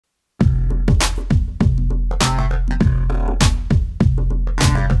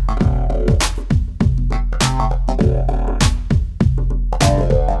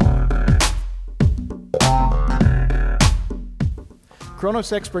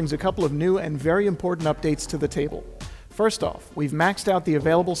Kronos X brings a couple of new and very important updates to the table. First off, we've maxed out the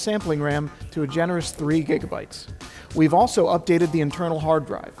available sampling RAM to a generous 3 GB. We've also updated the internal hard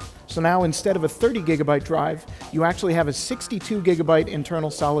drive. So now instead of a 30 GB drive, you actually have a 62 GB internal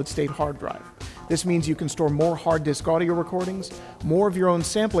solid-state hard drive. This means you can store more hard disk audio recordings, more of your own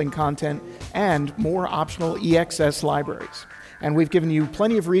sampling content, and more optional EXS libraries. And we've given you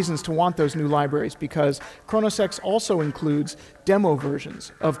plenty of reasons to want those new libraries because Kronos X also includes demo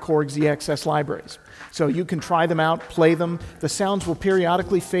versions of Korg's EXS libraries. So you can try them out, play them. The sounds will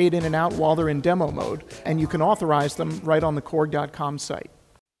periodically fade in and out while they're in demo mode, and you can authorize them right on the Korg.com site.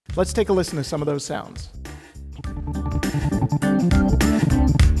 Let's take a listen to some of those sounds.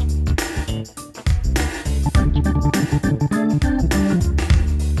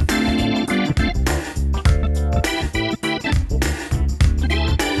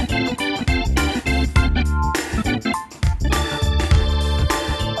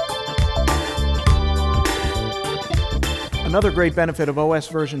 Another great benefit of OS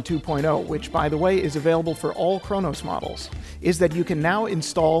version 2.0, which by the way is available for all Kronos models, is that you can now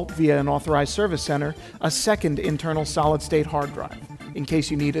install via an authorized service center a second internal solid-state hard drive, in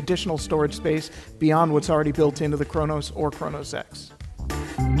case you need additional storage space beyond what's already built into the Kronos or Kronos X.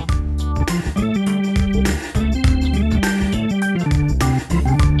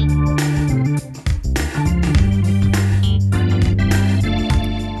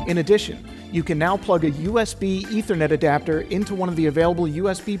 In addition, you can now plug a USB Ethernet adapter into one of the available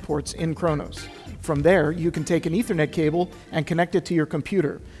USB ports in Kronos. From there, you can take an Ethernet cable and connect it to your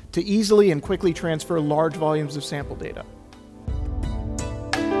computer to easily and quickly transfer large volumes of sample data.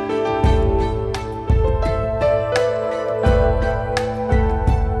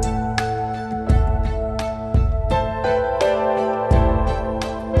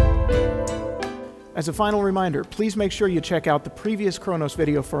 As a final reminder, please make sure you check out the previous Kronos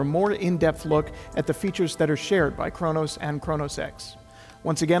video for a more in-depth look at the features that are shared by Kronos and Kronos X.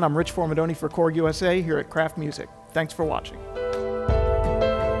 Once again, I'm Formidoni for Korg USA here at Kraft Music. Thanks for watching.